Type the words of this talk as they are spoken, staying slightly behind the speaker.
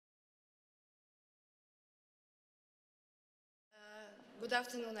Good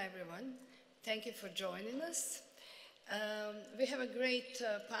afternoon, everyone. Thank you for joining us. We have a great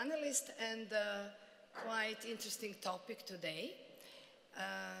panelist and quite interesting topic today.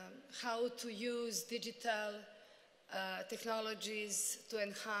 How to use digital technologies to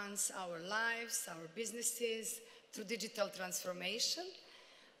enhance our lives, our businesses, through digital transformation.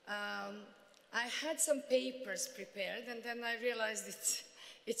 I had some papers prepared, and then I realized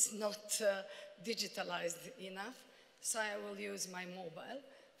it's not digitalized enough, so I will use my mobile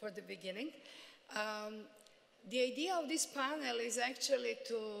for the beginning. The idea of this panel is actually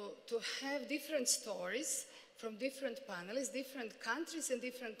to have different stories from different panelists, different countries and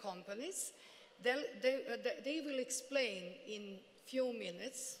different companies. They will explain in few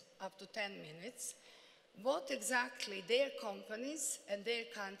minutes, up to 10 minutes, what exactly their companies and their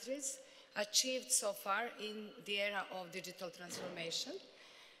countries achieved so far in the era of digital transformation.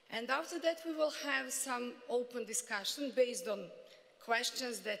 And after that, we will have some open discussion based on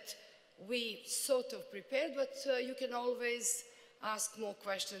questions that we sort of prepared, but you can always ask more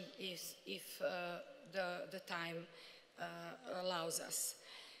questions if the time allows us.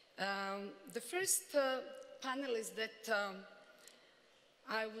 The first panelist that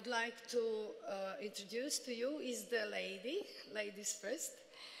I would like to introduce to you is the ladies first.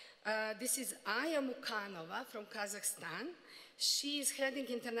 This is Aya Mukanova from Kazakhstan. She is heading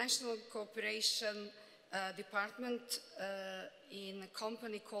International Cooperation Department in a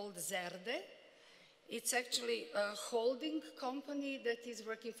company called Zerde. It's actually a holding company that is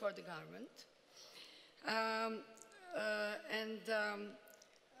working for the government.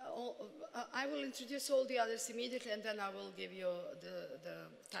 I will introduce all the others immediately, and then I will give you the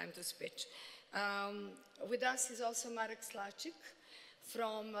time to speak. With us is also Marek Slačik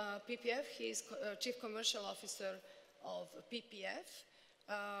from PPF. He is Chief Commercial Officer of PPF.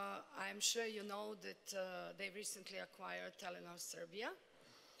 I'm sure you know that they recently acquired Telecommunications Serbia.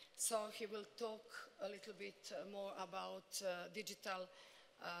 So he will talk a little bit more about digital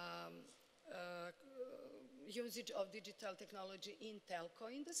usage of digital technology in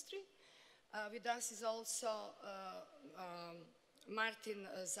telco industry. With us is also Martin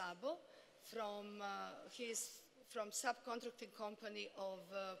Zabo he is from subcontracting company of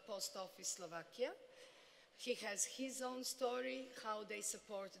Post Office Slovakia. He has his own story, how they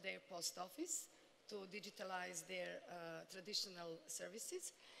support their post office to digitalize their traditional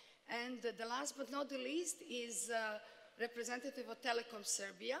services. And the last but not the least is representative of Telecom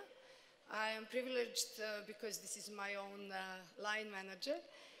Serbia. I am privileged because this is my own line manager,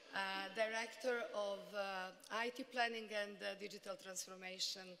 director of IT planning and digital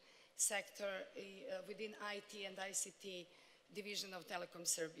transformation sector within IT and ICT division of Telecom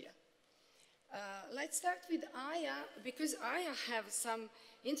Serbia. Let's start with Aya, because Aya have some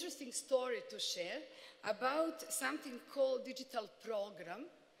interesting story to share about something called digital program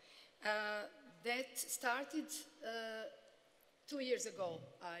that started 2 years ago,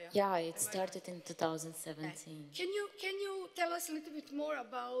 Aya. Yeah, it started in 2017. Can you tell us a little bit more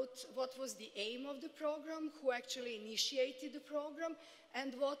about what was the aim of the program, who actually initiated the program,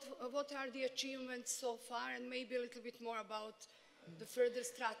 and what are the achievements so far, and maybe a little bit more about the further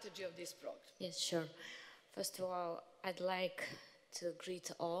strategy of this program? Yes, sure. First of all, I'd like to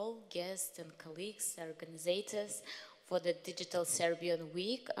greet all guests and colleagues, organizers for the Digital Serbian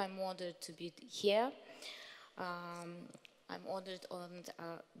Week. I'm honored to be here. I'm honored and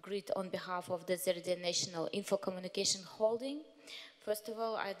greet on behalf of the Zerde National Infocommunication Holding. First of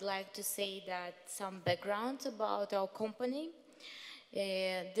all, I'd like to say that some background about our company.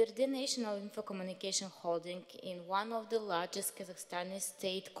 The Zerde National Infocommunication Holding is one of the largest Kazakhstani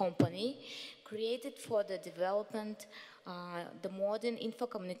state company created for the development the modern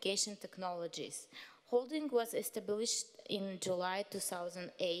infocommunication technologies. Holding was established in July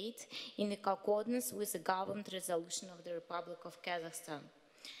 2008 in accordance with the government resolution of the Republic of Kazakhstan.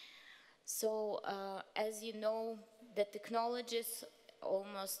 So, as you know, the technologies,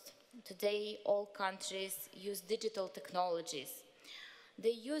 almost today all countries use digital technologies.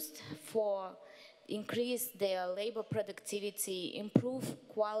 They used for increase their labor productivity, improve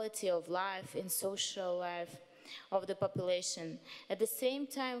quality of life and social life of the population. At the same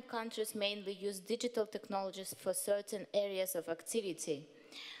time, countries mainly use digital technologies for certain areas of activity.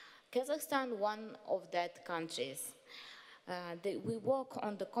 Kazakhstan, one of that countries. We work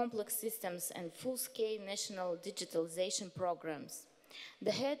on the complex systems and full-scale national digitalization programs.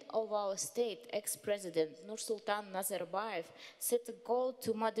 The head of our state, ex-president Nursultan Nazarbayev, set a goal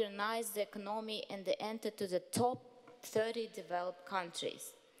to modernize the economy and enter to the top 30 developed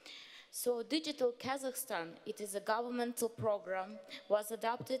countries. So Digital Kazakhstan, it is a governmental program, was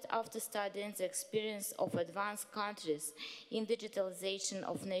adopted after studying the experience of advanced countries in digitalization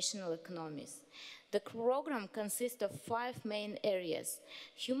of national economies. The program consists of 5 main areas: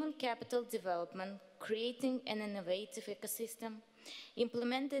 human capital development, creating an innovative ecosystem,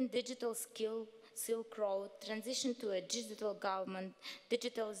 implementing digital Silk Road, transition to a digital government,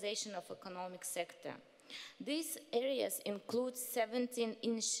 digitalization of economic sector. These areas include 17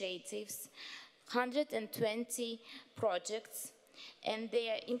 initiatives, 120 projects, and they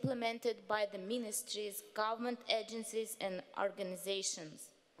are implemented by the ministries, government agencies, and organizations.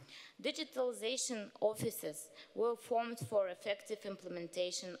 Digitalization offices were formed for effective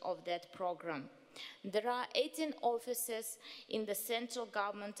implementation of that program. There are 18 offices in the central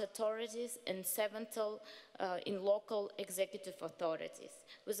government authorities and 7 in local executive authorities,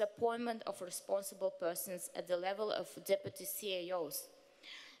 with appointment of responsible persons at the level of deputy CIOs.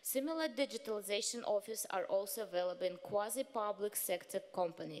 Similar digitalization offices are also available in quasi-public sector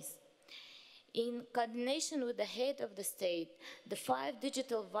companies. In coordination with the head of the state, the 5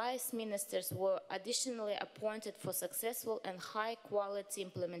 digital vice ministers were additionally appointed for successful and high-quality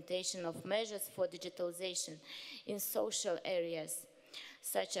implementation of measures for digitalization in social areas,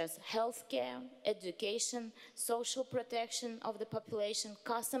 such as healthcare, education, social protection of the population,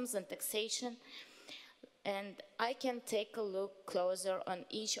 customs and taxation, and I can take a look closer on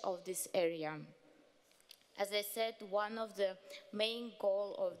each of these areas. As I said, one of the main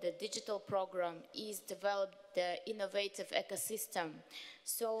goals of the digital program is develop the innovative ecosystem.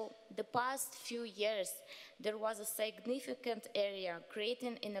 So the past few years, there was a significant area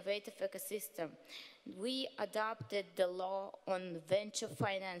creating innovative ecosystem. We adopted the law on venture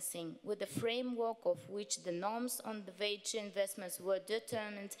financing with the framework of which the norms on the venture investments were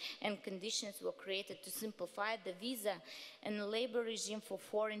determined and conditions were created to simplify the visa and labor regime for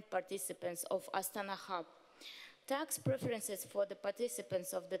foreign participants of Astana Hub. Tax preferences for the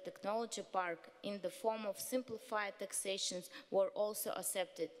participants of the technology park in the form of simplified taxations were also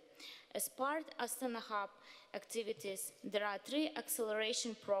accepted. As part of Astana Hub activities, there are 3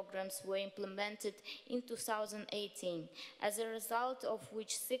 acceleration programs were implemented in 2018, as a result of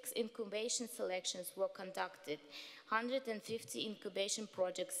which 6 incubation selections were conducted, 150 incubation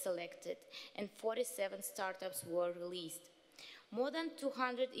projects selected, and 47 startups were released. More than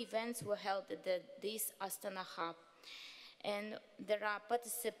 200 events were held at this Astana Hub, and there are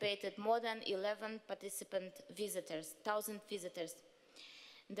participated more than 11 1,000 visitors.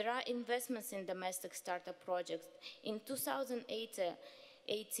 There are investments in domestic startup projects. In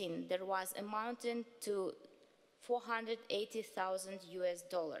 2018, there was amounting to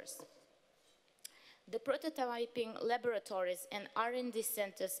 $480,000. The prototyping laboratories and R&D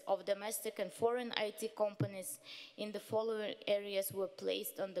centers of domestic and foreign IT companies in the following areas were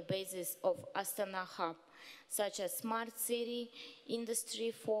placed on the basis of Astana Hub, such as Smart City,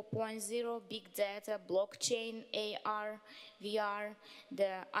 Industry 4.0, Big Data, Blockchain, AR, VR,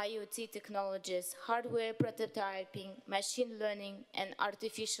 the IoT technologies, hardware prototyping, machine learning, and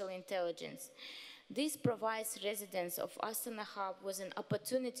artificial intelligence. This provides residents of Astana Hub with an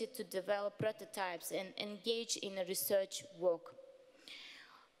opportunity to develop prototypes and engage in a research work.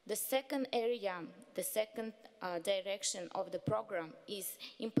 The second area, the second direction of the program is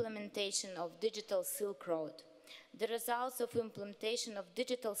implementation of Digital Silk Road. The results of implementation of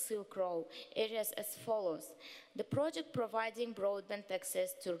Digital Silk Road areas as follows. The project providing broadband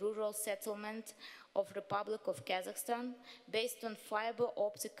access to rural settlement of Republic of Kazakhstan based on fiber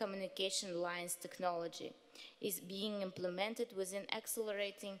optic communication lines technology is being implemented within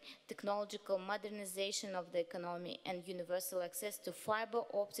accelerating technological modernization of the economy and universal access to fiber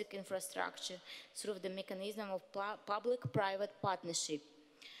optic infrastructure through the mechanism of public-private partnership.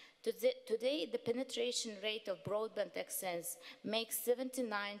 Today, the penetration rate of broadband access makes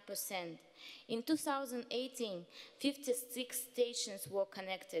 79%. In 2018, 56 stations were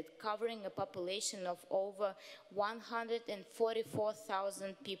connected, covering a population of over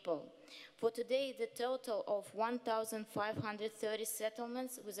 144,000 people. For today, the total of 1,530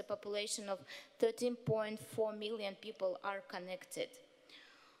 settlements with a population of 13.4 million people are connected.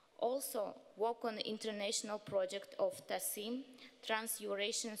 Also, work on the international project of TASIM,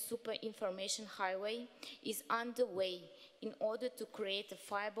 Trans-Eurasian Super Information Highway, is underway in order to create a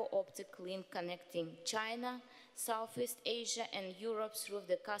fiber optic link connecting China, Southeast Asia, and Europe through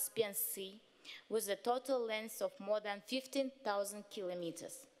the Caspian Sea, with a total length of more than 15,000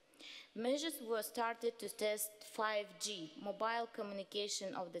 kilometers. Measures were started to test 5G, mobile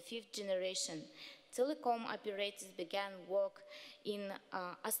communication of the 5th generation. Telecom operators began work in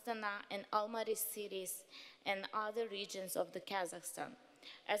Astana and Almaty cities and other regions of the Kazakhstan.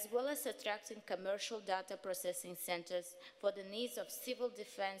 as well as attracting commercial data processing centers for the needs of civil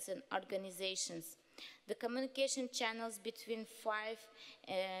defense and organizations. The communication channels between 5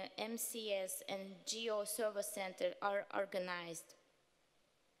 MCS and Geo Service Center are organized.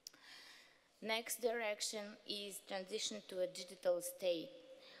 Next direction is transition to a digital state.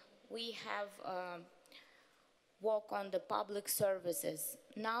 We have work on the public services.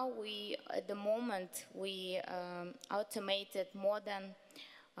 Now at the moment, we automated more than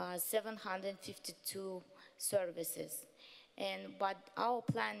 752 services. But our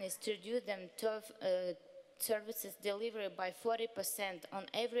plan is to reduce them services delivery by 40%, on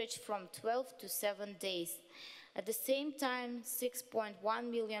average from 12 to 7 days. At the same time, 6.1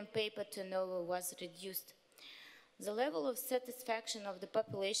 million paper turnover was reduced. The level of satisfaction of the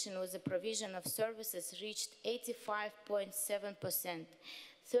population with the provision of services reached 85.7%.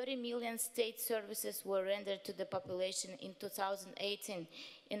 30 million state services were rendered to the population in 2018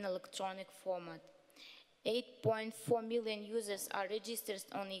 in electronic format. 8.4 million users are registered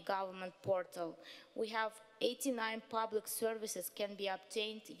on e-government portal. We have 89 public services can be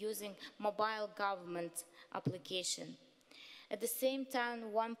obtained using mobile government application. At the same time,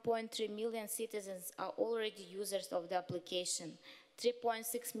 1.3 million citizens are already users of the application.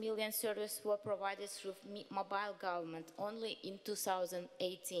 3.6 million services were provided through mobile government only in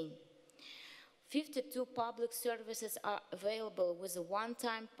 2018. 52 public services are available with a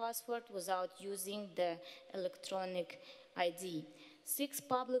one-time password without using the electronic ID. 6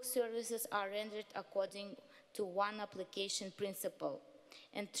 public services are rendered according to one application principle,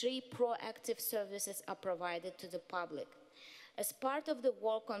 and 3 proactive services are provided to the public. As part of the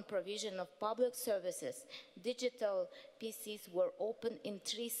work on provision of public services, digital PCs were opened in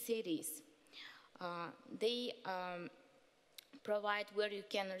 3 cities. They provide where you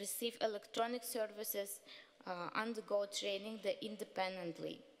can receive electronic services, undergo training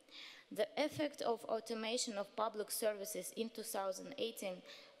independently. The effect of automation of public services in 2018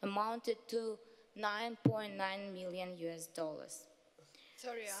 amounted to $9.9 million.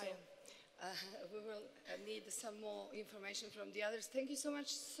 Sorry, we will need some more information from the others. Thank you so much.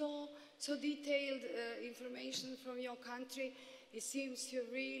 So detailed information from your country. It seems you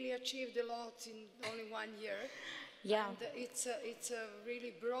really achieved a lot in only 1 year. Yeah. And it's a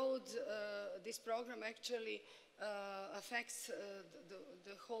really broad, this program actually affects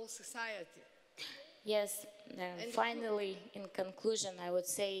the whole society. Yes, finally, in conclusion, I would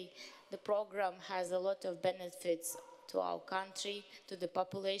say the program has a lot of benefits to our country, to the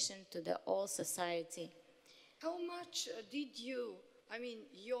population, to the whole society. How much did you,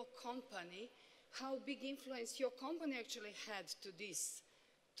 your company, how big influence your company actually had to this,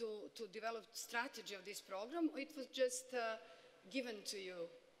 to develop strategy of this program, or it was just given to you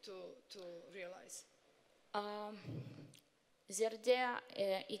to realize? Zerdea,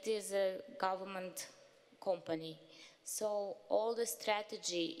 it is a government company. So all the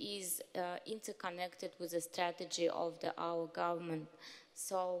strategy is interconnected with the strategy of our government.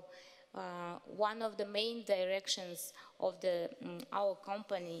 So one of the main directions of our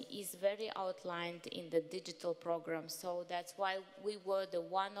company is very outlined in the digital program. So that's why we were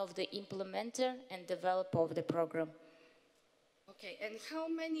one of the implementer and developer of the program. Okay, and how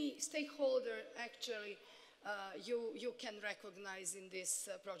many stakeholders actually you can recognize in this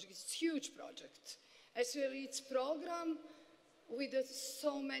project? It's a huge project. Actually, it's a program with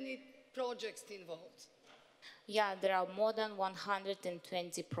so many projects involved. Yeah, there are more than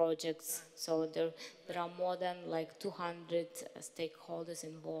 120 projects, so there are more than like 200 stakeholders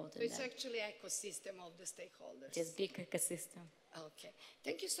involved. So it's actually an ecosystem of the stakeholders. It's a big ecosystem. Okay,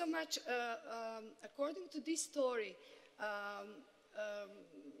 thank you so much. According to this story,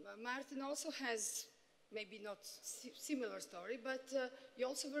 Martin also has maybe not similar story, but you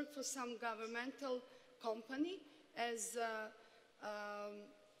also work for some governmental company as a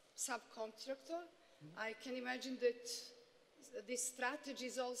subcontractor. I can imagine that this strategy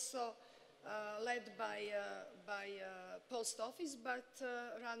is also led by post office, but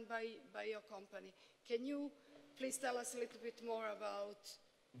run by your company. Can you please tell us a little bit more about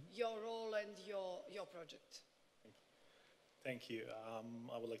your role and your project? Thank you.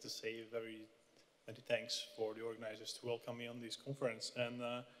 I would like to say very many thanks for the organizers to welcome me on this conference.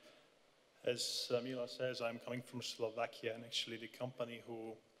 And as Mila says, I'm coming from Slovakia, and actually the company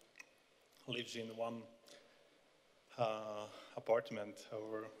who lives in one apartment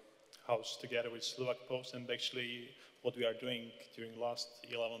or house together with Slovak Post. And actually what we are doing during the last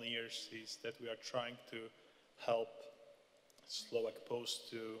 11 years is that we are trying to help Slovak Post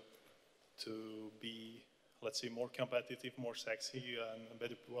to be, let's say, more competitive, more sexy, and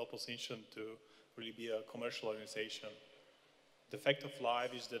better well positioned to really be a commercial organization. the fact of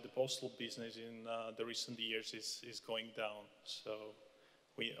life is that the postal business in the recent years is going down. So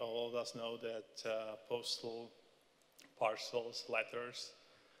we all of us know that postal parcels, letters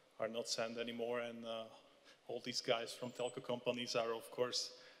are not sent anymore, and all these guys from telco companies are, of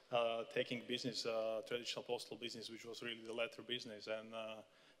course, taking business, traditional postal business, which was really the letter business,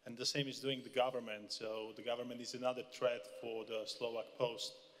 and the same is doing the government. So the government is another threat for the Slovak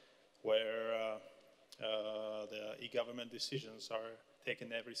Post, where the e-government decisions are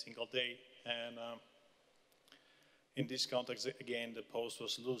taken every single day. And in this context, again, the Post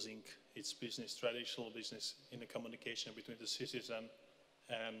was losing its business, traditional business, in the communication between the citizen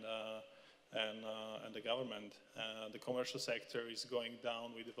and the government. The commercial sector is going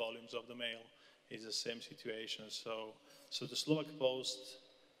down with the volumes of the mail. It's the same situation. So the Slovak Post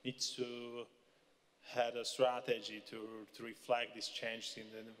needs to have a strategy to reflect these changes in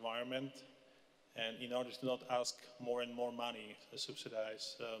the environment, and in order to not ask more and more money,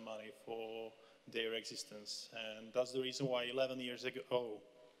 subsidized money for their existence. And that's the reason why 11 years ago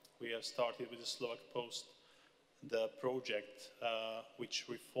we have started with the Slovak Post the project which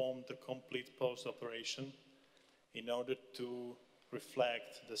reformed the complete post operation in order to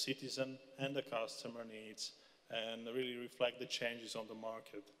reflect the citizen and the customer needs and really reflect the changes on the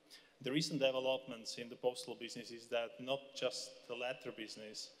market. The recent developments in the postal business is that not just the letter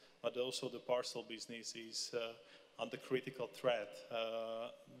business, but also the parcel business is under critical threat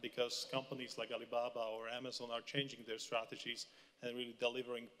because companies like Alibaba or Amazon are changing their strategies and really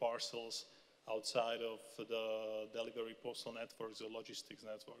delivering parcels outside of the delivery postal networks or logistics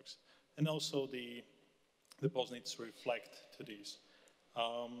networks. And also the post needs to reflect to this.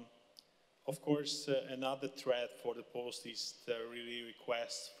 Of course, another threat for the post is the really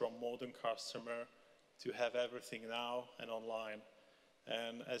request from modern customer to have everything now and online.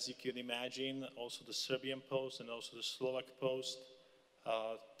 And as you can imagine, also the Serbian Post and also the Slovak Post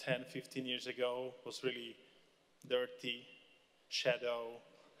 10, 15 years ago was really dirty, shadow,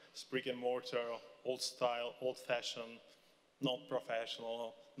 brick and mortar, old style, old fashioned, not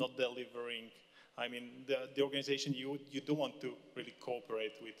professional, not delivering. I mean, the organization you don't want to really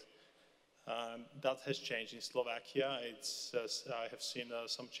cooperate with. That has changed in Slovakia. I have seen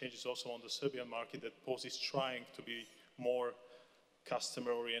some changes also on the Serbian market that Post is trying to be more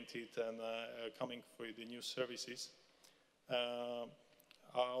customer-oriented and coming for the new services.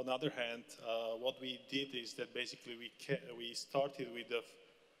 On the other hand, what we did is that basically we started with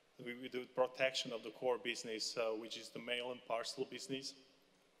the protection of the core business, which is the mail and parcel business,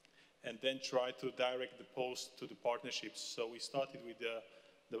 and then try to direct the post to the partnerships. So we started with the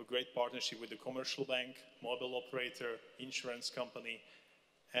great partnership with the commercial bank, mobile operator, insurance company,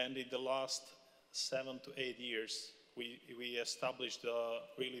 and in the last 7 to 8 years, we established a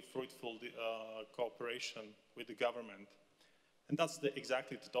really fruitful cooperation with the government. And that's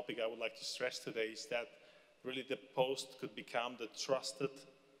exactly the topic I would like to stress today, is that really the post could become the trusted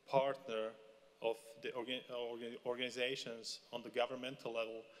partner of the organizations on the governmental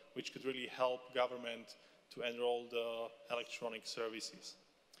level, which could really help government to enroll the electronic services.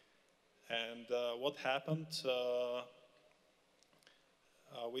 And what happened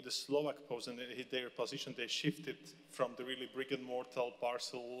with the Slovak Post and their position, they shifted from the really brick and mortar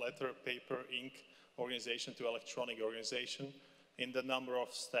parcel, letter, paper, ink organization to electronic organization in the number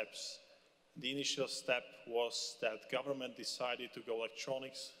of steps. The initial step was that government decided to go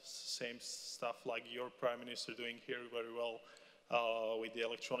electronics, same stuff like your Prime Minister doing here very well with the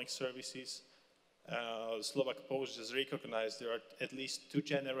electronic services. Slovak Post has recognized there are at least 2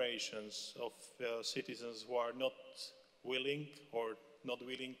 generations of citizens who are not willing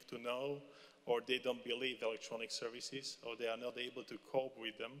to know, or they don't believe electronic services, or they are not able to cope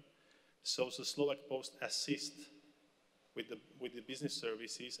with them. So the Slovak Post assists with the business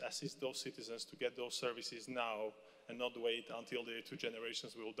services, assist those citizens to get those services now and not wait until the 2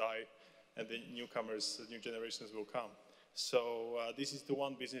 generations will die and the new generations will come. So this is the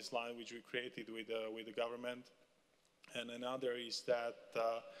one business line which we created with the government. And another is that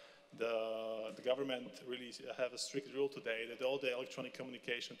the government really have a strict rule today that all the electronic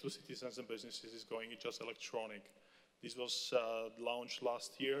communication to citizens and businesses is going just electronic. This was launched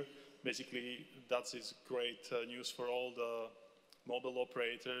last year. Basically, that is great news for all the mobile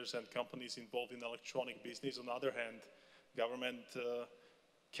operators and companies involved in electronic business. On the other hand, government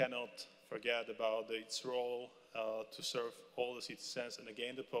cannot forget about its role to serve all the citizens and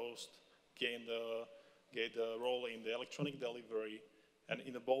again the post, gain the role in the electronic delivery and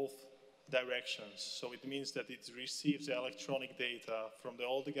in both directions. So it means that it receives the electronic data from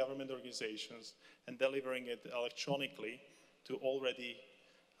all the government organizations and delivering it electronically to already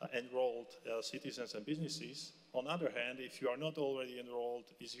enrolled citizens and businesses, On the other hand, if you are not already enrolled,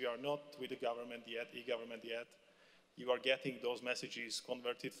 if you are not with the government yet, e-government yet, you are getting those messages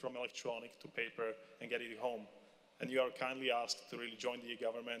converted from electronic to paper and get it home. And you are kindly asked to really join the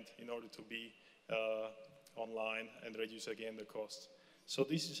e-government in order to be online and reduce again the cost. So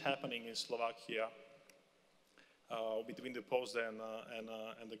this is happening in Slovakia between the post and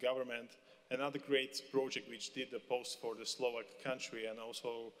the government. Another great project which did the post for the Slovak country and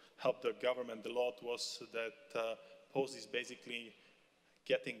also helped the government a lot was that post is basically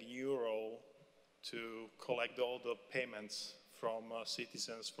getting euro to collect all the payments from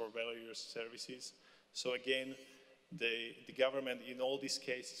citizens for various services. So again, the government in all these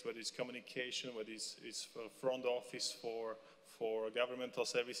cases, whether it's communication, whether it's front office for governmental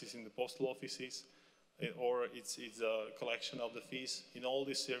services in the postal offices, or it's a collection of the fees. In all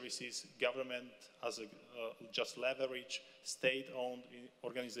these services, government has a just leverage state-owned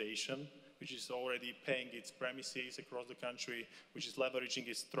organization, which is already paying its premises across the country, which is leveraging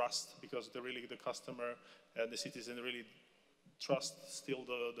its trust, because the customer and the citizen really trust still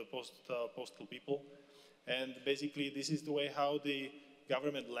the postal people. And basically, this is the way how the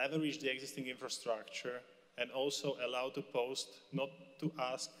government leveraged the existing infrastructure and also allowed the post not to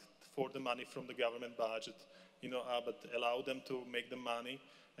ask for the money from the government budget, but allow them to make the money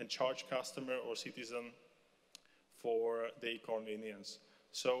and charge customer or citizen for the convenience.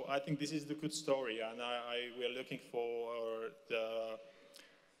 So I think this is the good story, and we are looking for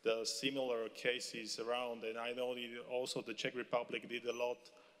the similar cases around. And I know also the Czech Republic did a lot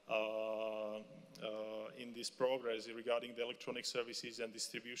in this progress regarding the electronic services and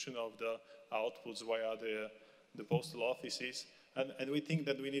distribution of the outputs via the postal offices. And we think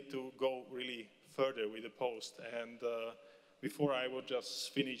that we need to go really further with the post. And before I will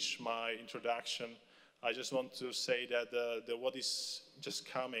just finish my introduction, I just want to say that what is just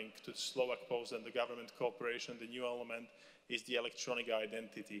coming to the Slovak Post and the government cooperation, the new element, is the electronic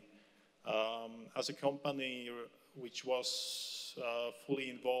identity. As a company which was fully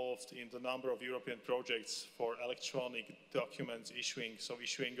involved in the number of European projects for electronic documents issuing, so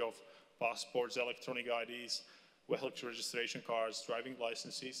issuing of passports, electronic IDs, vehicle registration cards, driving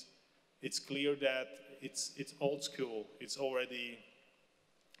licenses, it's clear that it's old school. It's already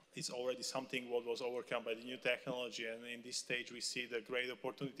something what was overcome by the new technology, and in this stage we see the great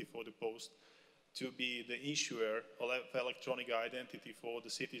opportunity for the post to be the issuer of electronic identity for the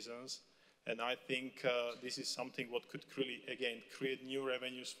citizens. And I think this is something what could really, again, create new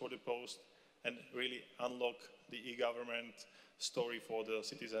revenues for the post and really unlock the e-government story for the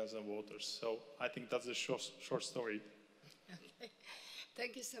citizens and voters. So I think that's a short story. Okay.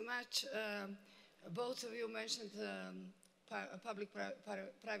 Thank you so much. Both of you mentioned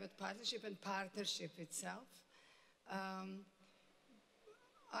public-private partnership and partnership itself.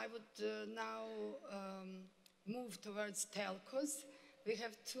 I would now move towards telcos. We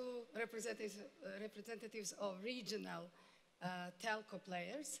have two representatives of regional telco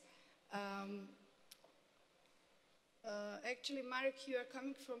players. Actually, Marek, you are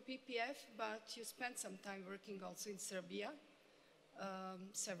coming from PPF, but you spent some time working also in Serbia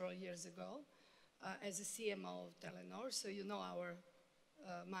several years ago as a CMO of Telenor, so you know our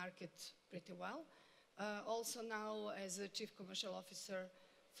market pretty well. Also now as a Chief Commercial Officer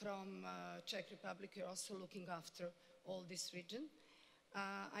from Czech Republic, you're also looking after all this region.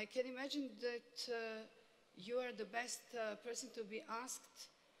 I can imagine that you are the best person to be asked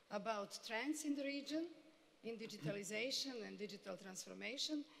about trends in the region, in digitalization and digital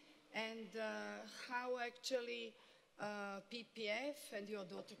transformation, and how actually PPF and your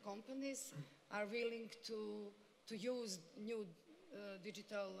daughter companies are willing to use new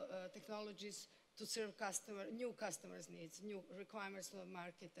digital technologies to serve new customers' needs, new requirements of the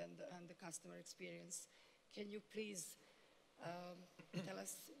market and the customer experience. Can you please tell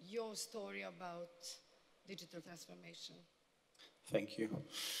us your story about digital transformation? Thank you.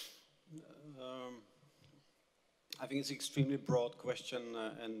 I think it's an extremely broad question,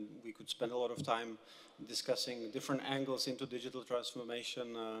 and we could spend a lot of time discussing different angles into digital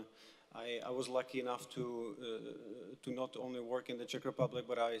transformation. I was lucky enough to not only work in the Czech Republic,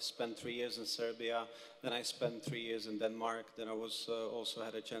 but I spent 3 years in Serbia, then I spent 3 years in Denmark, then I was also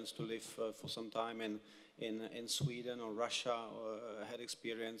had a chance to live for some time in Sweden or Russia, had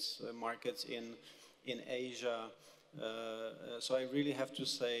experience markets in Asia. So I really have to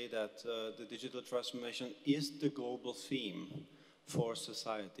say that the digital transformation is the global theme for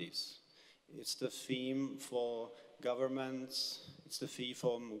societies. It's the theme for governments, it's the theme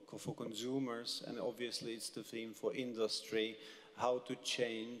for consumers, and obviously it's the theme for industry how to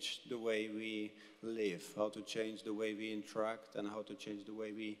change the way we live, how to change the way we interact, and how to change the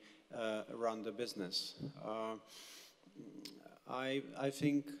way we run the business. I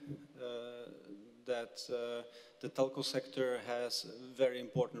think that the telco sector has a very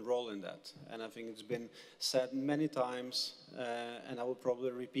important role in that, and I think it's been said many times, and I will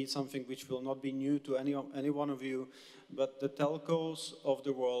probably repeat something which will not be new to any one of you, but the telcos of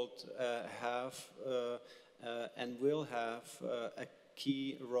the world have and will have a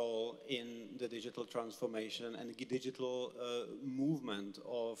key role in the digital transformation and the digital movement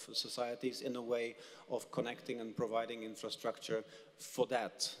of societies in a way of connecting and providing infrastructure for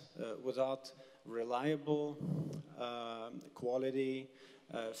that. Without reliable, quality,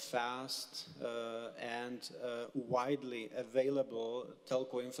 fast and widely available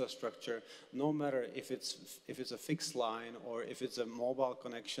telco infrastructure, no matter if it's a fixed line or if it's a mobile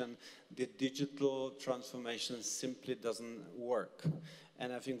connection, the digital transformation simply doesn't work.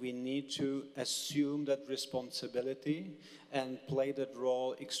 And I think we need to assume that responsibility and play that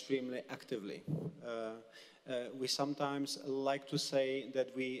role extremely actively. We sometimes like to say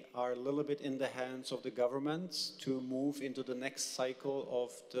that we are a little bit in the hands of the governments to move into the next cycle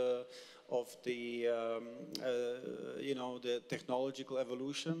of the technological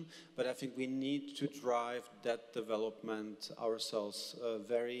evolution, but I think we need to drive that development ourselves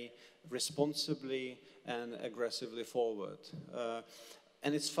very responsibly and aggressively forward.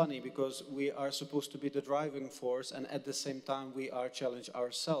 And it's funny because we are supposed to be the driving force, and at the same time we are challenged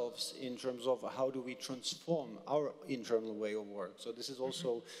ourselves in terms of how do we transform our internal way of work. So this is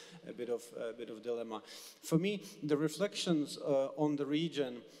also a bit of dilemma. For me, the reflections on the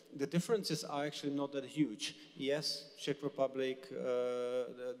region, the differences are actually not that huge. Yes, Czech Republic,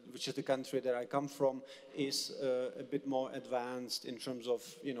 which is the country that I come from, is a bit more advanced in terms of,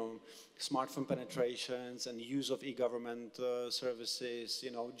 smartphone penetrations and use of e-government services,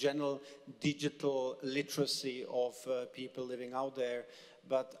 general digital literacy of people living out there.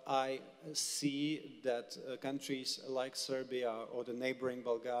 But I see that countries like Serbia or the neighboring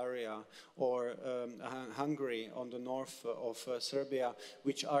Bulgaria or Hungary on the north of Serbia,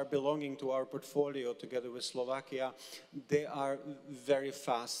 which are belonging to our portfolio together with Slovakia, they are very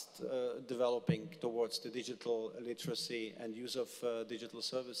fast developing towards the digital literacy and use of digital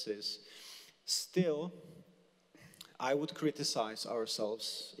services. Still, I would criticize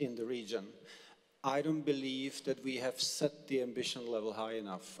ourselves in the region. I don't believe that we have set the ambition level high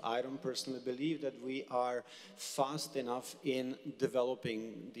enough. I don't personally believe that we are fast enough in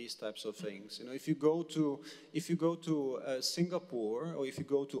developing these types of things. If you go to Singapore, or if you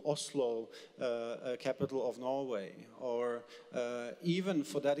go to Oslo, capital of Norway, or even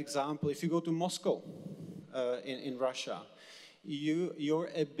for that example, if you go to Moscow in Russia, your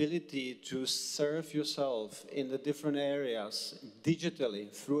ability to serve yourself in the different areas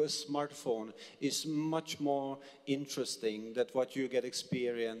digitally through a smartphone is much more interesting than what you get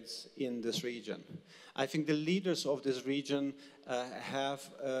experience in this region. I think the leaders of this region have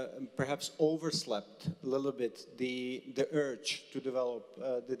perhaps overslept a little bit the urge to develop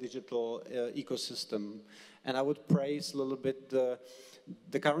the digital ecosystem. And I would praise a little bit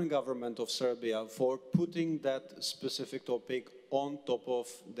the current government of Serbia for putting that specific topic on top of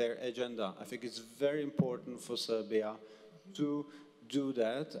their agenda. I think it's very important for Serbia to do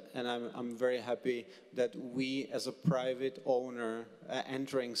that, and I'm very happy that we as a private owner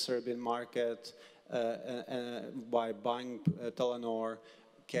entering Serbian market by buying Telenor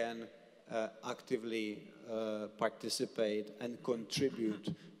can actively participate and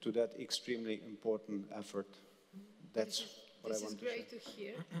contribute to that extremely important effort. That's what I want to say. This is great to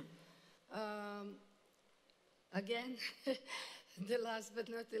hear. Again, the last but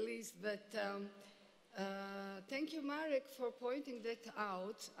not the least, but thank you, Marek, for pointing that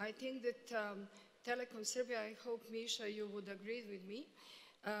out. I think that Telecom Serbia, I hope, Misha, you would agree with me,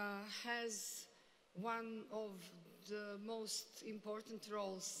 has one of the most important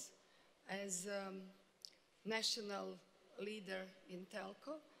roles as national leader in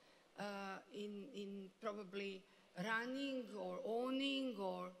telco, in probably running or owning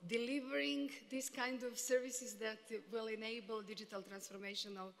or delivering these kind of services that will enable digital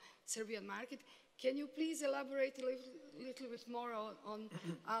transformation of Serbian market. Can you please elaborate a little bit more on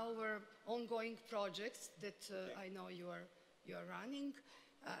our ongoing projects that I know you are running,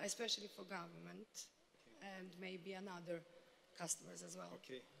 especially for government and maybe another customers as well?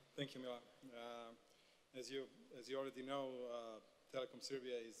 Okay, thank you, Mila. As you already know, Telecom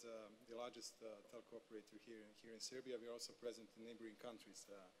Serbia is the largest telco operator here in Serbia. We are also present in neighboring countries,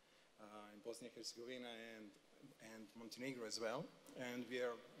 in Bosnia and Herzegovina and Montenegro as well. And we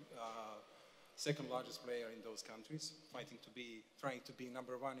are second largest player in those countries, trying to be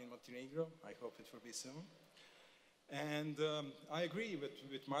number one in Montenegro. I hope it will be soon. And I agree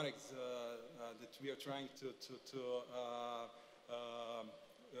with Marek that we are trying to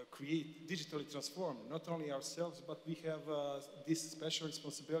create, digitally transform, not only ourselves, but we have this special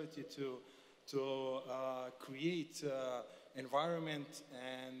responsibility to create environment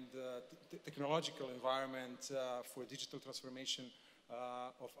and technological environment for digital transformation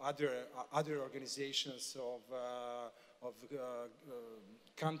of other organizations of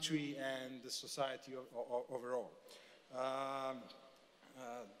country and the society overall.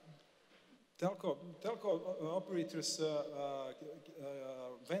 Telco operators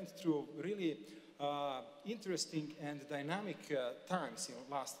went through really interesting and dynamic times in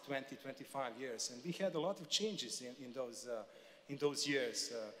the last 20-25 years, and we had a lot of changes in those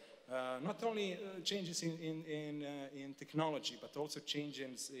years. Not only changes in technology, but also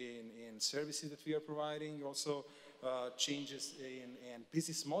changes in services that we are providing, also changes in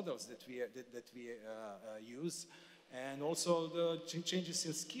business models that we use, and also the changes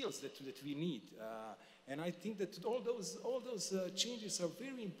in skills that we need. And I think that all those changes are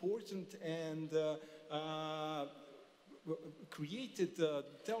very important and created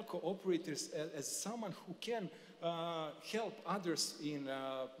telco operators as someone who can help others in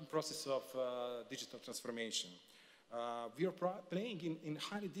the process of digital transformation. We are playing in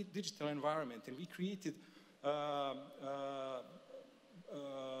highly digital environment, and we created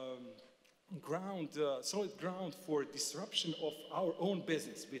solid ground for disruption of our own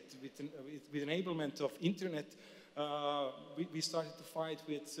business with enablement of internet. We started to fight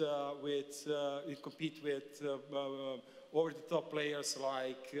compete with over-the-top players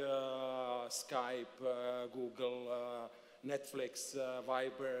like Skype, Google, Netflix,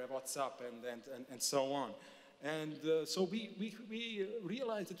 Viber, WhatsApp, and so on. And so we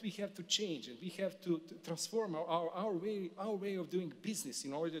realized that we have to change, and we have to transform our way of doing business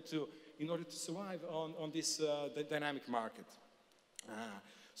in order to survive on this dynamic market.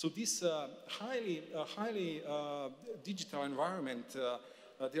 So this highly digital environment,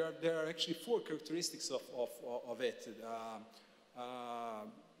 there are actually 4 characteristics of it.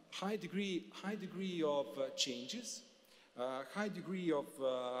 High degree of changes, high degree of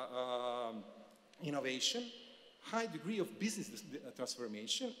innovation, high degree of business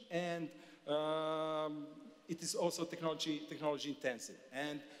transformation, and it is also technology intensive.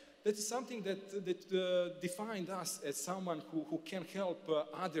 And that is something that defined us as someone who can help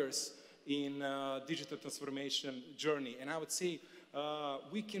others in digital transformation journey. And I would say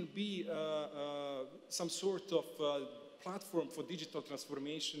we can be some sort of platform for digital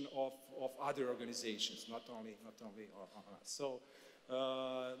transformation of other organizations, not only us. So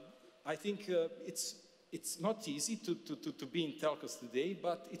I think it's not easy to be in telcos today,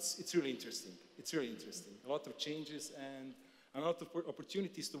 but it's really interesting. It's really interesting. A lot of changes and a lot of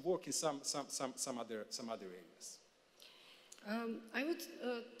opportunities to work in some other areas. I would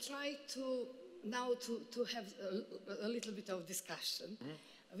try now to have a little bit of discussion.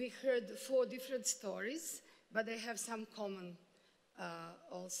 Mm-hmm. We heard 4 different stories, but they have some common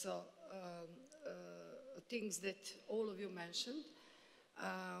also things that all of you mentioned.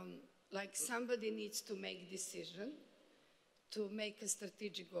 Like somebody needs to make decision, to make a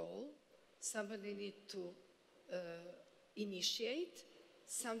strategic goal. Somebody needs to initiate.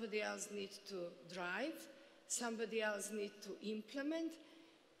 Somebody else needs to drive. Somebody else needs to implement.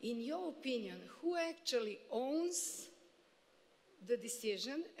 In your opinion, who actually owns the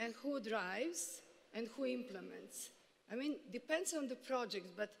decision and who drives and who implements? I mean, depends on the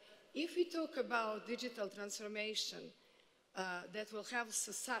project, but if we talk about digital transformation that will help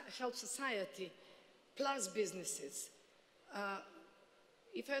society plus businesses,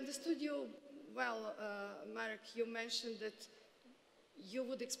 if I understood you well, Marek, you mentioned that you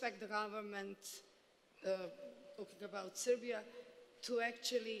would expect the government, talking about Serbia, to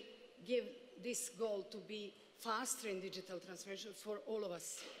actually give this goal to be faster in digital transformation for all of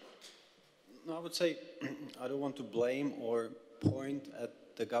us. No, I would say I don't want to blame or point at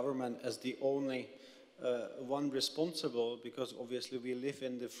the government as the only one responsible, because obviously we live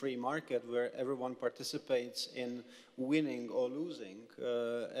in the free market where everyone participates in winning or losing,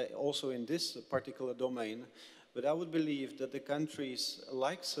 also in this particular domain. But I would believe that the countries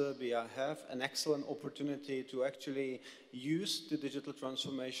like Serbia have an excellent opportunity to actually use the digital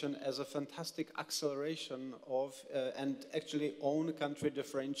transformation as a fantastic acceleration of and actually own country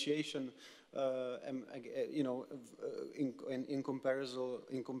differentiation, in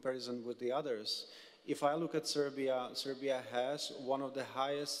comparison with the others. If I look at Serbia, Serbia has one of the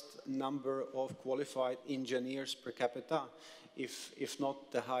highest number of qualified engineers per capita if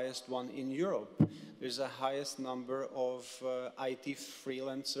not the highest one in Europe. There's the highest number of IT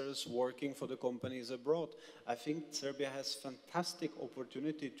freelancers working for the companies abroad. I think Serbia has fantastic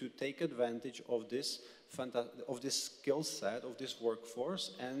opportunity to take advantage of this skill set, of this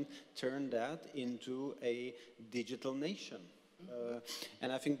workforce, and turn that into a digital nation.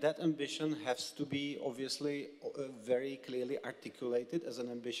 And I think that ambition has to be obviously very clearly articulated as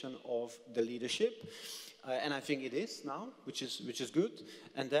an ambition of the leadership. And I think it is now, which is good.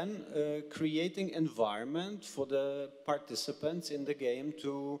 And then creating environment for the participants in the game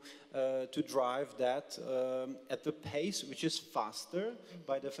to drive that at the pace which is faster,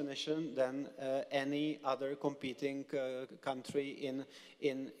 by definition, than any other competing country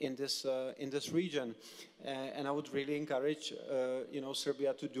in this region. And I would really encourage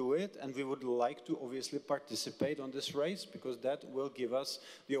Serbia to do it, and we would like to obviously participate on this race, because that will give us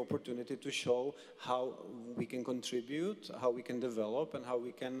the opportunity to show how we can contribute, how we can develop, and how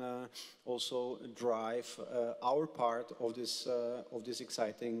we can also drive our part of this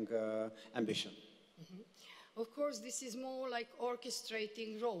exciting ambition. Mm-hmm. Of course, this is more like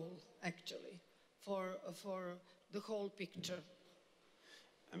orchestrating role, actually, for the whole picture.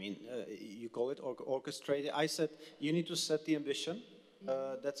 I mean, you call it orchestrated. I said you need to set the ambition.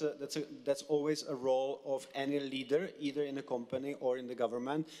 That's always a role of any leader, either in a company or in the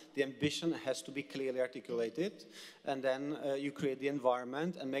government. The ambition has to be clearly articulated, and then you create the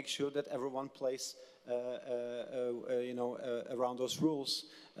environment and make sure that everyone plays, around those rules,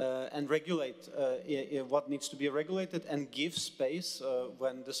 and regulate what needs to be regulated, and give space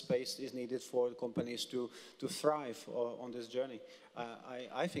when the space is needed for companies to thrive on this journey.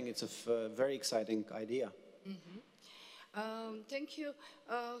 I think it's a very exciting idea. Mm-hmm. Thank you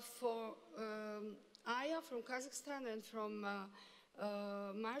for Aya from Kazakhstan and from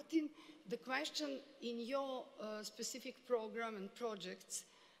Martin. The question in your specific program and projects,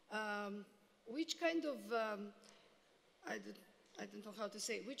 which kind of, I don't know how to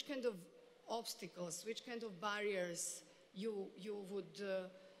say, which kind of obstacles, which kind of barriers you would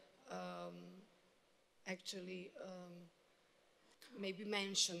actually maybe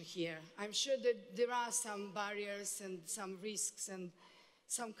mention here? I'm sure that there are some barriers and some risks and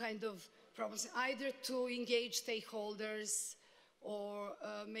some kind of problems, either to engage stakeholders or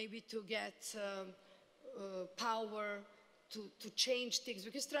maybe to get power to change things,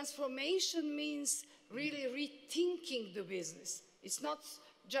 because transformation means really rethinking the business. It's not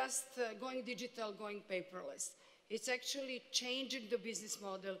just going digital, going paperless. It's actually changing the business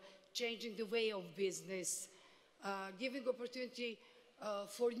model, changing the way of business, giving opportunity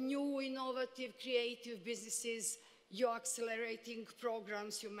for new, innovative, creative businesses. You're accelerating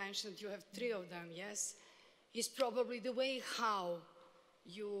programs, you mentioned you have 3 of them, yes? Is probably the way how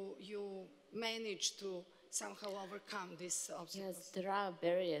you manage to somehow overcome these obstacles. Yes, there are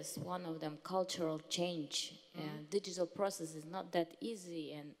barriers. One of them, cultural change. Digital process is not that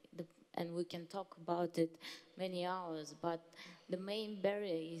easy, and we can talk about it many hours, but the main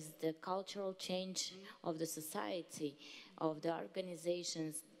barrier is the cultural change of the society, of the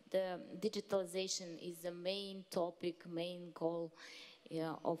organizations. The digitalization is the main topic, main goal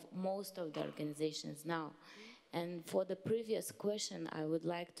of most of the organizations now. And for the previous question, I would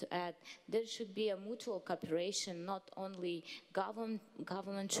like to add, there should be a mutual cooperation. Not only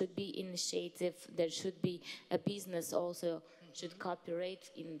government should be initiative, there should be a business also should cooperate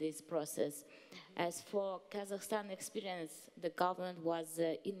in this process. As for Kazakhstan experience, the government was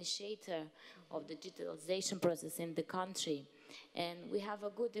the initiator of the digitalization process in the country. And we have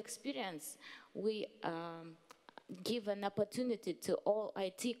a good experience. We give an opportunity to all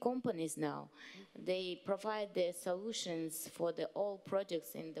IT companies now. They provide their solutions for all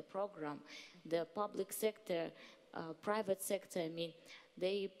projects in the program. The public sector, private sector, I mean,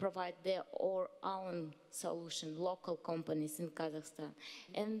 they provide their own solution, local companies in Kazakhstan.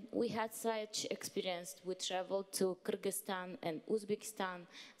 And we had such experience. We traveled to Kyrgyzstan and Uzbekistan,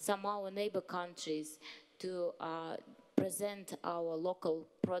 some of our neighbor countries, to present our local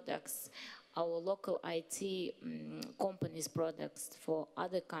products, our local IT companies' products for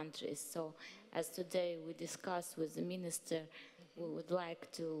other countries. So as today we discussed with the minister, we would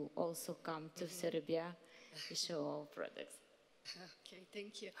like to also come to Serbia to show our products. Okay,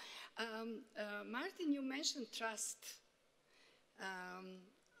 thank you. Martin, you mentioned trust,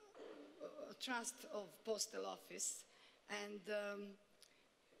 trust of postal office, and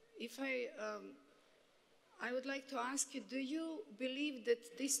if I would like to ask you, do you believe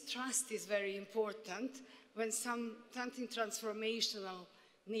that this trust is very important when something transformational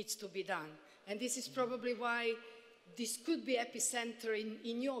needs to be done? And this is probably why this could be epicenter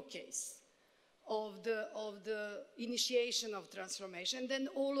in your case of the initiation of transformation. And then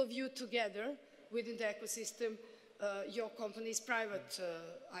all of you together within the ecosystem, your company is private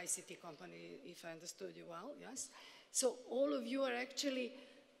ICT company, if I understood you well, yes? So all of you are actually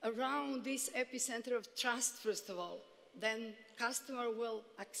around this epicenter of trust, first of all. Then customer will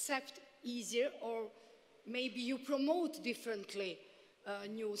accept easier, or maybe you promote differently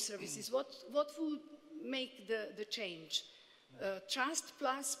new services. What would make the change? Trust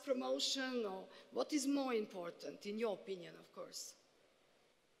plus promotion, or what is more important, in your opinion, of course?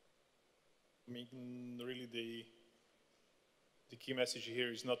 I mean, really the key message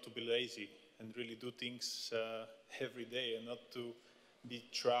here is not to be lazy and really do things every day and not to be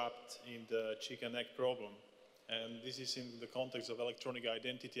trapped in the chicken egg problem. And this is in the context of electronic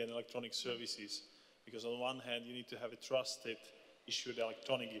identity and electronic services, because on one hand you need to have a trusted issued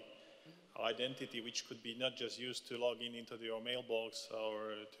electronic identity, which could be not just used to log in into your mailbox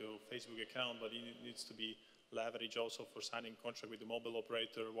or to Facebook account, but it needs to be leveraged also for signing contract with the mobile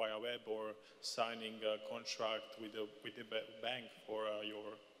operator via web, or signing a contract with the bank for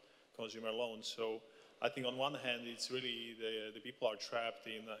your consumer loan. So I think on one hand, it's really the people are trapped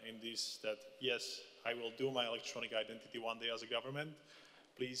in this, that yes, I will do my electronic identity one day as a government,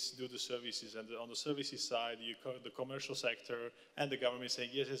 please do the services. And on the services side, the commercial sector and the government saying,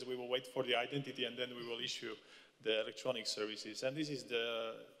 yes, yes, we will wait for the identity and then we will issue the electronic services. And this is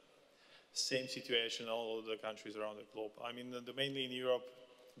the same situation in all of the countries around the globe. I mean, mainly in Europe,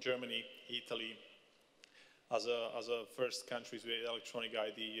 Germany, Italy, as a first countries with electronic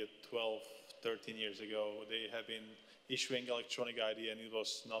ID 12, 13 years ago, they have been issuing electronic ID and it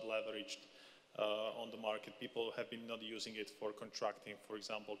was not leveraged on the market. People have been not using it for contracting, for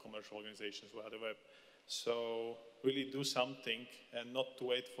example, commercial organizations via the web. So really do something and not to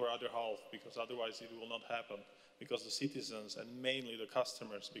wait for other half, because otherwise it will not happen. Because the citizens, and mainly the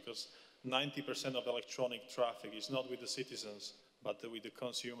customers, because 90% of electronic traffic is not with the citizens, but with the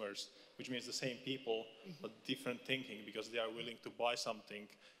consumers, which means the same people, but different thinking, because they are willing to buy something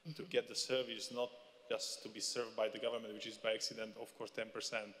to get the service, not just to be served by the government, which is by accident, of course,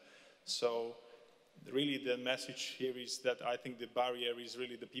 10%. So really the message here is that I think the barrier is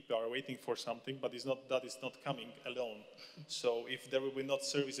really the people are waiting for something, but that is not coming alone. So if there will be not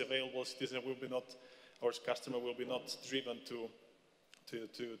service available, citizen will be not, or customer will be not driven to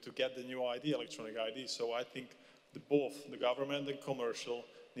get the new ID, electronic ID. So I think both the government and commercial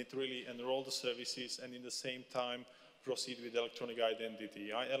need to really enroll the services and in the same time proceed with electronic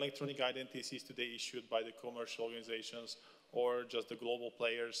identity. Electronic identity is today issued by the commercial organizations or just the global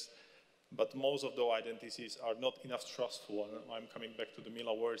players, but most of the identities are not enough trustful. And I'm coming back to the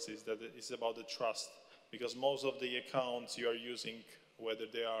Mila words, is that it's about the trust, because most of the accounts you are using, whether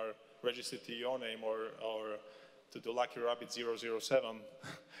they are registered to your name or to the Lucky Rabbit 007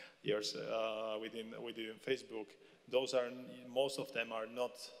 years within Facebook, most of them are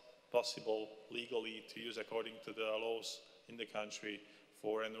not possible legally to use according to the laws in the country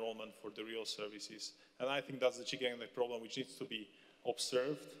for enrollment for the real services. And I think that's the chicken and egg problem, which needs to be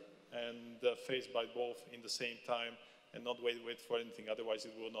observed and faced by both in the same time, and not wait for anything, otherwise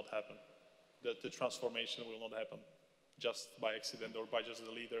it will not happen. The transformation will not happen just by accident or by just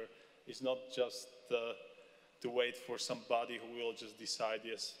the leader. It's not just to wait for somebody who will just decide,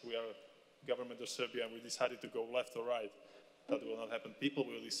 yes, we are government of Serbia and we decided to go left or right. That will not happen. People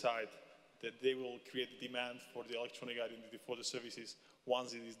will decide that they will create demand for the electronic identity for the services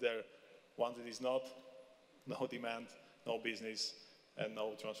once it is there. Once it is not, no demand, no business, and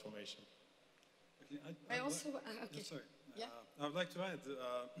no transformation. Okay, okay. Sorry. Yeah. I would like to add,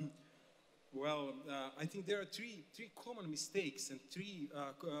 I think there are three common mistakes and three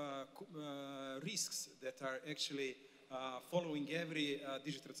risks that are actually following every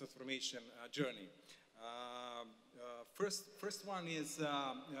digital transformation journey. First one is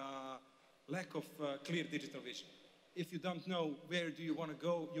lack of clear digital vision. If you don't know where do you want to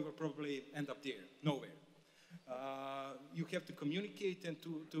go, you will probably end up there, nowhere. You have to communicate and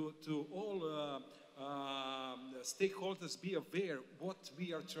to all stakeholders be aware what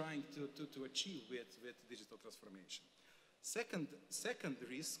we are trying to achieve with digital transformation. Second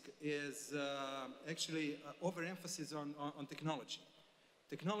risk is actually overemphasis on technology.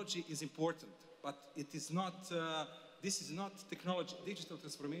 Technology is important, but it is not, this is not technology. Digital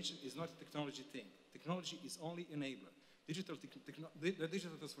transformation is not a technology thing. Technology is only enabler. Digital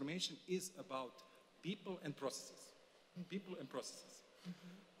transformation is about people and processes. People and processes.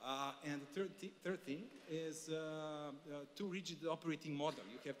 And the third thing is too rigid operating model.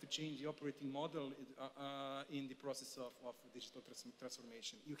 You have to change the operating model in the process of digital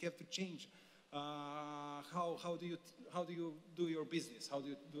transformation. You have to change how do you do your business? How do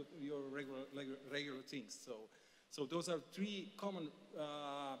you do your regular things? So those are three common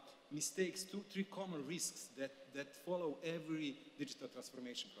mistakes, three common risks that follow every digital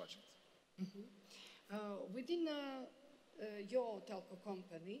transformation project. Mm-hmm. Within your telco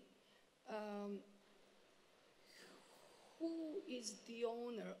company, who is the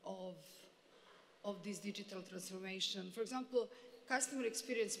owner of this digital transformation? For example, customer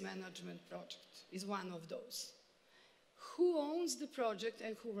experience management project is one of those. Who owns the project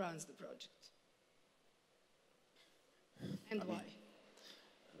and who runs the project? And why?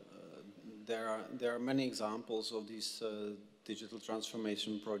 There are many examples of these digital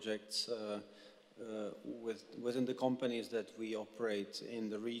transformation projects within the companies that we operate in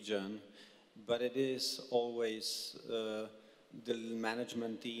the region, but it is always the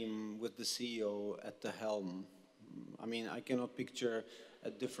management team with the CEO at the helm. I mean, I cannot picture a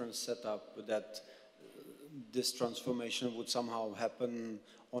different setup that this transformation would somehow happen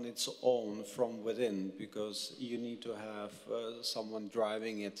on its own from within, because you need to have someone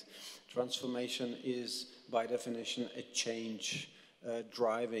driving it. Transformation is, by definition, a change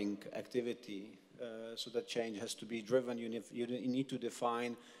driving activity. So that change has to be driven. You need to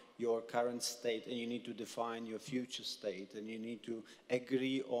define your current state, and you need to define your future state, and you need to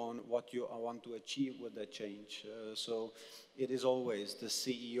agree on what you want to achieve with that change. So it is always the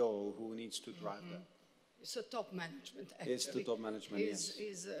CEO who needs to drive that. So top management, actually. It's the top management, yes.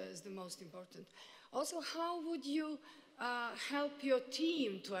 Is the most important. Also, how would you help your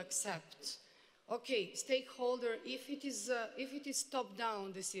team to accept, okay, stakeholder, if it is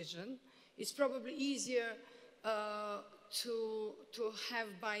top-down decision, it's probably easier to have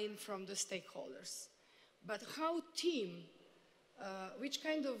buy-in from the stakeholders. But how team, which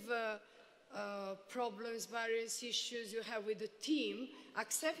kind of problems, barriers, issues you have with the team,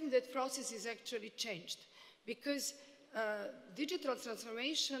 accepting that process is actually changed? Because digital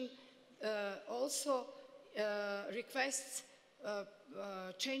transformation also requests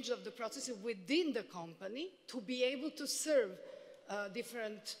change of the processes within the company to be able to serve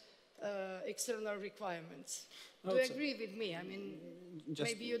different external requirements. Do you agree with me? I mean,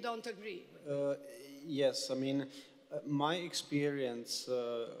 maybe you don't agree. Yes, I mean, my experience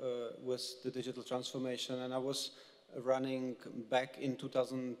with the digital transformation, and I was running back in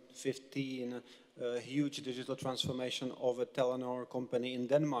 2015 a huge digital transformation of a Telenor company in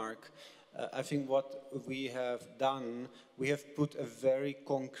Denmark. I think what we have done, we have put a very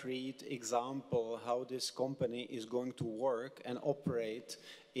concrete example how this company is going to work and operate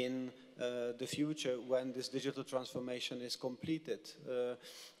in the future when this digital transformation is completed.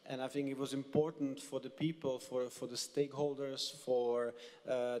 And I think it was important for the people, for the stakeholders, for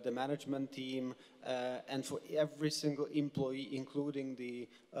the management team, and for every single employee, including the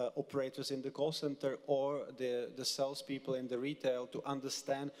operators in the call center or the salespeople in the retail, to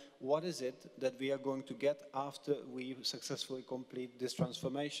understand what is it that we are going to get after we successfully complete this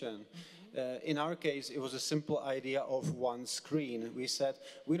transformation. In our case, it was a simple idea of one screen. We said,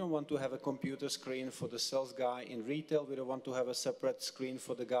 we don't want to have a computer screen for the sales guy in retail. We don't want to have a separate screen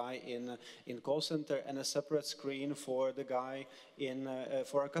for the guy in call center and a separate screen for the guy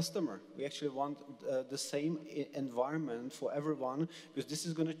for our customer. We actually want the same environment for everyone, because this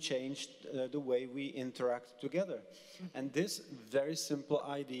is going to change the way we interact together. And this very simple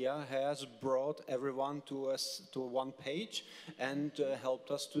idea has brought everyone to one page and helped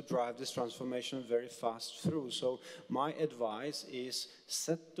us to drive this transformation very fast through. So my advice is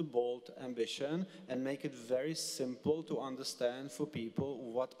set the bold ambition and make it very simple to understand for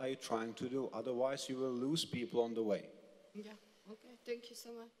people what are you trying to do. Otherwise you will lose people on the way. Yeah, okay, thank you so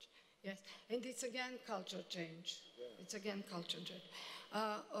much. Yes, and it's again culture change. Yeah. It's again culture change.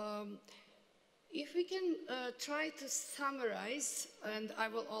 If we can try to summarize, and I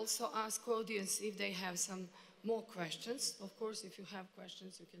will also ask audience if they have some more questions. Of course, if you have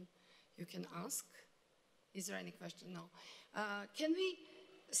questions, you can ask. Is there any question? No. Can we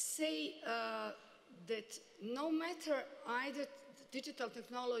say that no matter either digital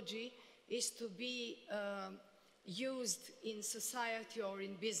technology is to be used in society or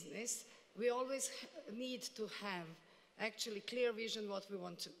in business, we always need to have actually clear vision what we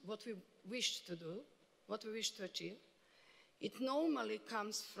wish to do, what we wish to achieve. It normally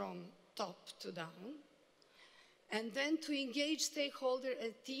comes from top to down, and then to engage stakeholder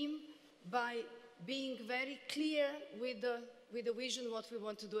and team by being very clear with the vision what we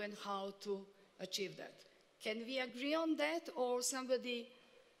want to do and how to achieve that. Can we agree on that, or somebody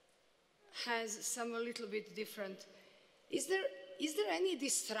has some a little bit different? Is there any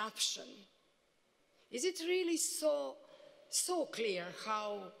disruption? Is it really so clear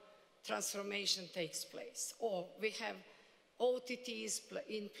how transformation takes place. Or we have OTTs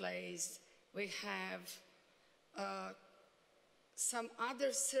in place, we have some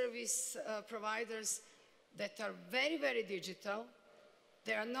other service providers that are very, very digital.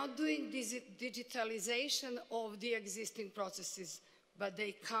 They are not doing this digitalization of the existing processes, but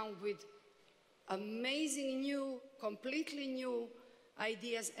they come with amazing new, completely new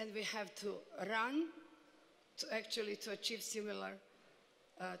ideas, and we have to run to actually to achieve similar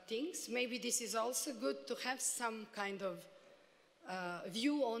things. Maybe this is also good to have some kind of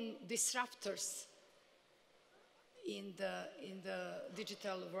view on disruptors in the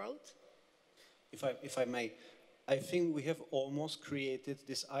digital world. If I may, I think we have almost created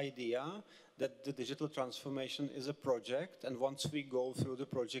this idea that the digital transformation is a project, and once we go through the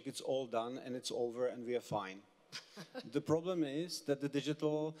project, it's all done and it's over and we are fine. The problem is that the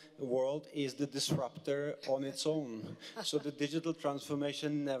digital world is the disruptor on its own. So the digital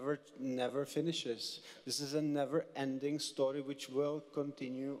transformation never finishes. This is a never-ending story which will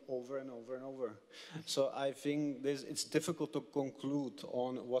continue over and over and over. So I think it's difficult to conclude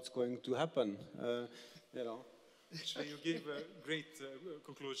on what's going to happen. You know. Actually, you gave a great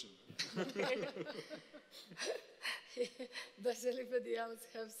conclusion. Does anybody else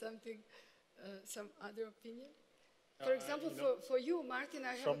have something, some other opinion? For example, for you, Martin,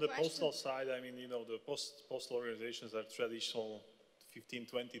 I have from a the question. postal side, I mean, the postal organizations are traditional. 15,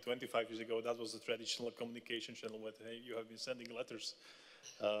 20, 25 years ago, that was the traditional communication channel where, hey, you have been sending letters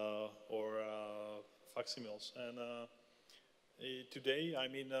or facsimiles. And today, I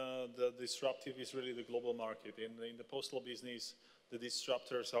mean, the disruptive is really the global market. In the postal business, the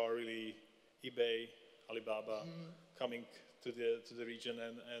disruptors are really eBay, Alibaba, coming to the region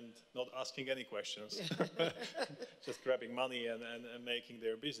and not asking any questions, just grabbing money and making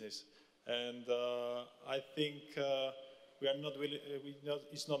their business. And I think we are not really,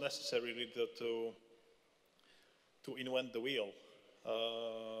 it's not necessary really to invent the wheel.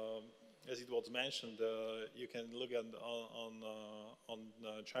 As it was mentioned, you can look at on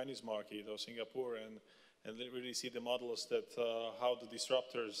Chinese market or Singapore and really see the models that how the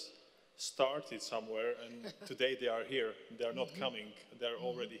disruptors started somewhere, and today they are here. They are not coming. They are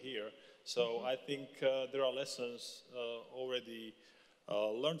already here. So I think there are lessons already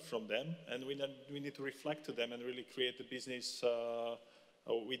learned from them, and we need to reflect to them and really create a business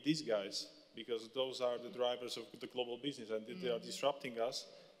with these guys, because those are the drivers of the global business, and they are disrupting us.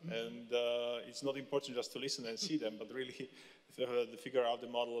 And it's not important just to listen and see them, but really figure out the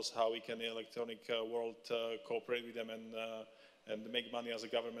models how we can in the electronic world cooperate with them and make money as a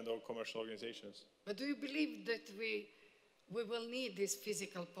government or commercial organizations. But do you believe that we will need these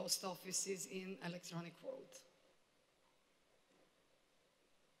physical post offices in electronic world?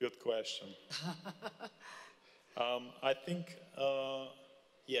 Good question. I think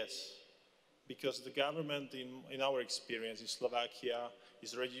yes, because the government, in our experience in Slovakia,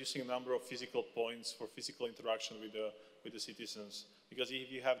 is reducing the number of physical points for physical interaction with the citizens. Because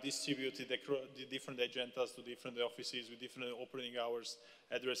if you have distributed the different agendas to different offices with different operating hours,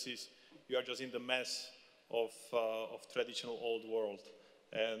 addresses, you are just in the mess of traditional old world.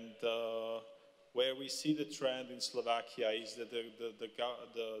 And where we see the trend in Slovakia is that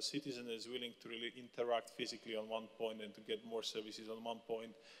the citizen is willing to really interact physically on one point and to get more services on one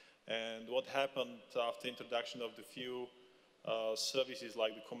point. And what happened after introduction of the few services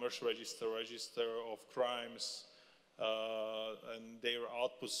like the commercial register of crimes, and their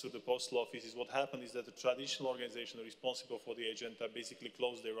outputs to the postal offices, what happened is that the traditional organization responsible for the agenda basically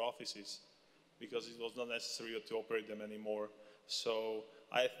closed their offices because it was not necessary to operate them anymore. So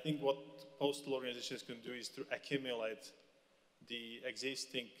I think what postal organizations can do is to accumulate the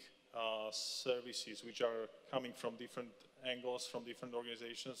existing services which are coming from different angles, from different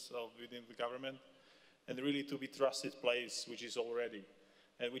organizations within the government, and really to be trusted place which is already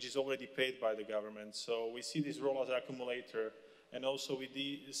paid by the government. So we see this role as an accumulator, and also we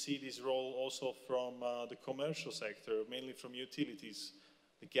see this role also from the commercial sector, mainly from utilities,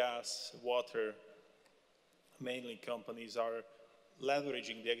 the gas, water. Mainly companies are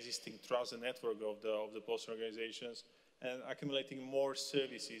leveraging the existing trust and network of the postal organizations and accumulating more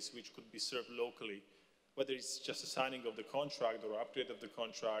services which could be served locally. Whether it's just a signing of the contract or upgrade of the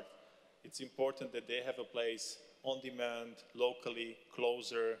contract, it's important that they have a place on demand, locally,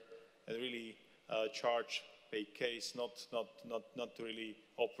 closer, and really charge, pay case, not to really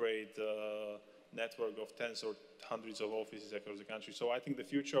operate a network of tens or hundreds of offices across the country. So I think the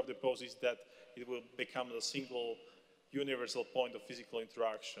future of the post is that it will become a single universal point of physical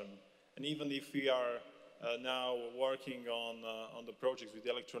interaction. And even if we are now working on the projects with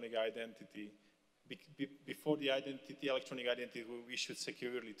electronic identity, before the identity, electronic identity will be issued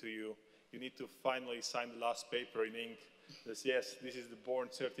securely to you, you need to finally sign the last paper in ink. This, yes, this is the born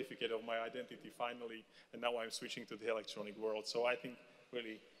certificate of my identity finally, and now I'm switching to the electronic world. So I think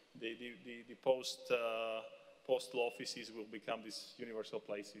really the postal offices will become these universal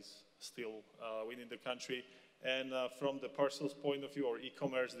places still within the country. And from the parcels point of view, or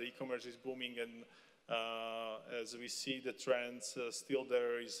e-commerce, the e-commerce is booming, and as we see the trends, still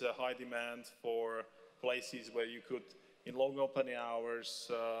there is a high demand for places where you could, in long opening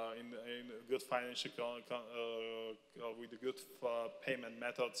hours, in good financial, with the good payment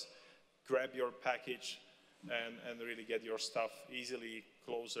methods, grab your package and really get your stuff easily,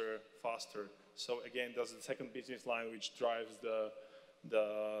 closer, faster. So again, that's the second business line which drives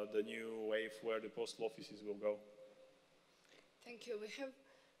the new wave where the postal offices will go. Thank you. We have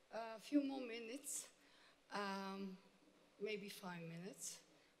a few more minutes, maybe 5 minutes,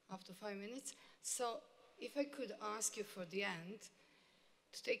 after 5 minutes. So if I could ask you for the end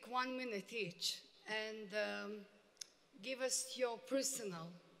to take 1 minute each and give us your personal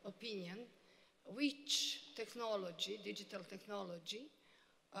opinion, which technology, digital technology,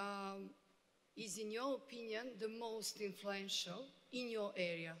 is in your opinion the most influential in your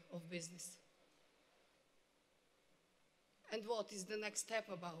area of business? And what is the next step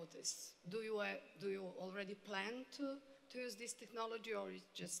about this? Do you already plan to use this technology, or is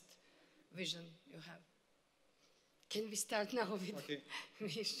it just vision you have? Can we start now with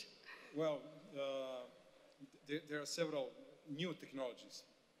Vish? Well, there are several new technologies,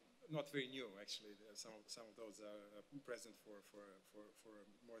 not very new actually. Some of those are present for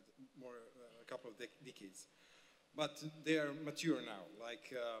a couple of decades, but they are mature now,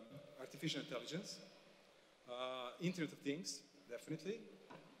 like artificial intelligence, Internet of Things, definitely.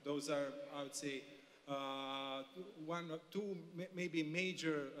 Those are, I would say, one or two maybe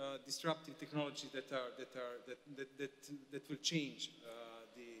major disruptive technologies that will change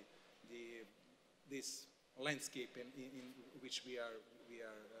this landscape in which we are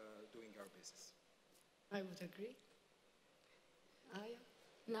doing our business. I would agree. Aya?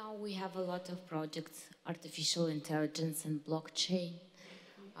 Now we have a lot of projects, artificial intelligence and blockchain.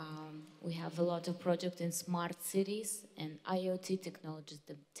 We have a lot of projects in smart cities and IoT technologies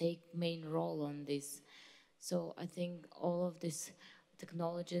that take main role on this. So I think all of these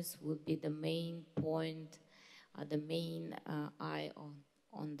technologies will be the main point, the main eye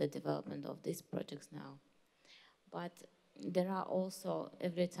on the development of these projects now. But there are also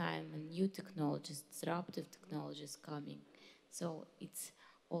every time new technologies, disruptive technologies coming. So it's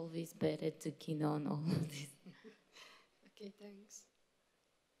always better to keen on all of this. Okay, thanks.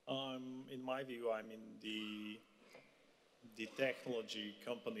 In my view, I mean, the technology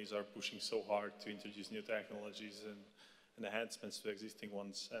companies are pushing so hard to introduce new technologies and enhancements to existing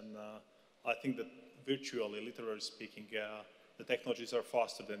ones. And I think that virtually, literally speaking, the technologies are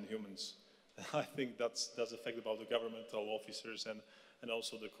faster than humans. I think that's the fact about the governmental officers and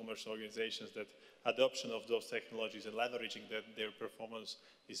also the commercial organizations, that adoption of those technologies and leveraging their performance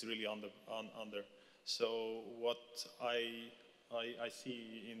is really under. So what I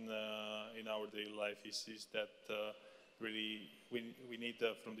see in our daily life is that really we need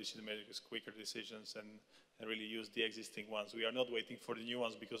from decision makers quicker decisions and really use the existing ones. We are not waiting for the new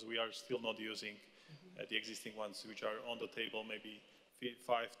ones because we are still not using the existing ones which are on the table maybe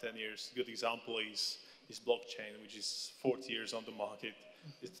 5-10 years. Good example is blockchain, which is 40 years on the market.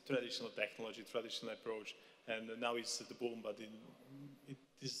 It's traditional technology, traditional approach, and now it's at the boom, but it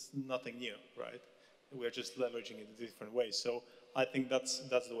is nothing new, right? We're just leveraging it in different ways. So I think that's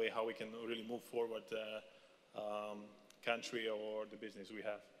the way how we can really move forward the country or the business we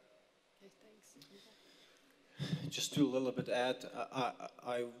have. Okay, thanks. Just to a little bit add,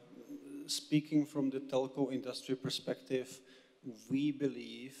 I speaking from the telco industry perspective, we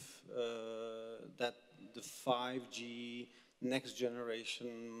believe that the 5G next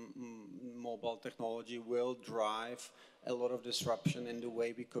generation mobile technology will drive a lot of disruption in the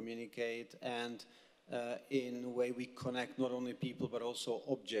way we communicate and in the way we connect not only people but also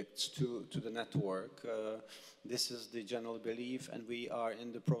objects to the network. This is the general belief, and we are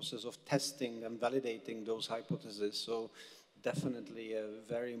in the process of testing and validating those hypotheses. So definitely a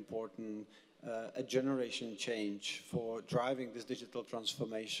very important a generation change for driving this digital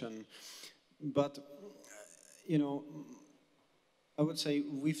transformation. But, you know, I would say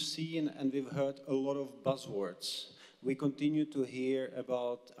we've seen and we've heard a lot of buzzwords. We continue to hear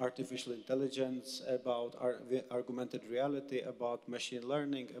about artificial intelligence, about augmented reality, about machine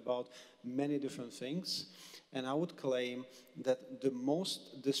learning, about many different things. And I would claim that the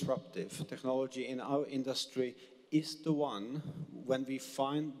most disruptive technology in our industry is the one when we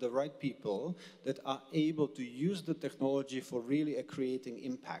find the right people that are able to use the technology for really creating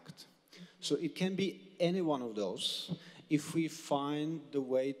impact. So it can be any one of those. If we find the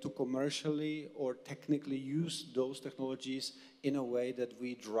way to commercially or technically use those technologies in a way that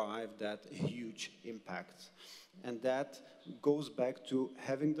we drive that huge impact. And that goes back to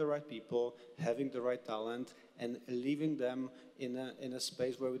having the right people, having the right talent, and leaving them in a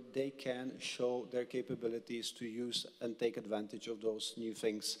space where they can show their capabilities to use and take advantage of those new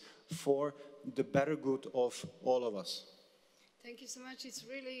things for the better good of all of us. Thank you so much. It's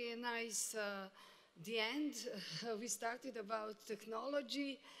really a nice, the end. We started about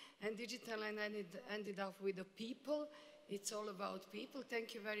technology and digital and ended up with the people. It's all about people.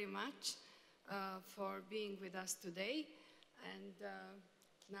 Thank you very much for being with us today. And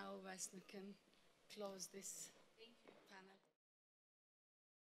now Vesna can close this.